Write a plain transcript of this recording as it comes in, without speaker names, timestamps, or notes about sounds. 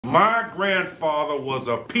My grandfather was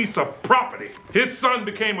a piece of property. His son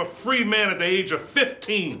became a free man at the age of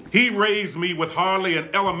 15. He raised me with hardly an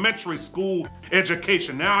elementary school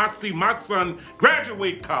education. Now I see my son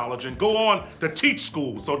graduate college and go on to teach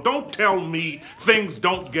school. So don't tell me things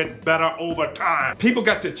don't get better over time. People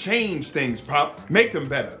got to change things, Pop. Make them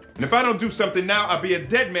better. And if I don't do something now, I'll be a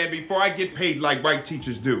dead man before I get paid like right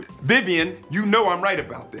teachers do. Vivian, you know I'm right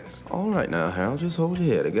about this. All right now, Harold, just hold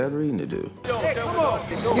your head. I got reading to do. Hey, come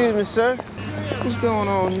on. Excuse me, sir. What's going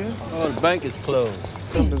on here? Oh, the bank is closed.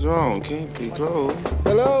 Something's wrong. Can't be closed.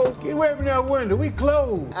 Hello? Get away from that window. We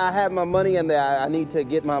closed. I have my money in there. I need to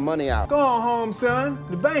get my money out. Go on home, son.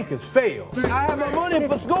 The bank has failed. I have my money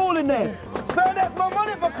for school in there. Sir, that's my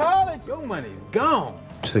money for college. Your money's gone.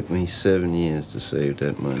 Took me 7 years to save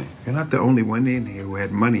that money. You're not the only one in here who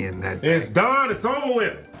had money in that It's bank. done. It's over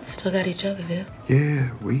with. Still got each other, Viv. Yeah,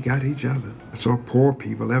 we got each other. That's all poor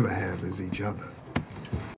people ever have is each other.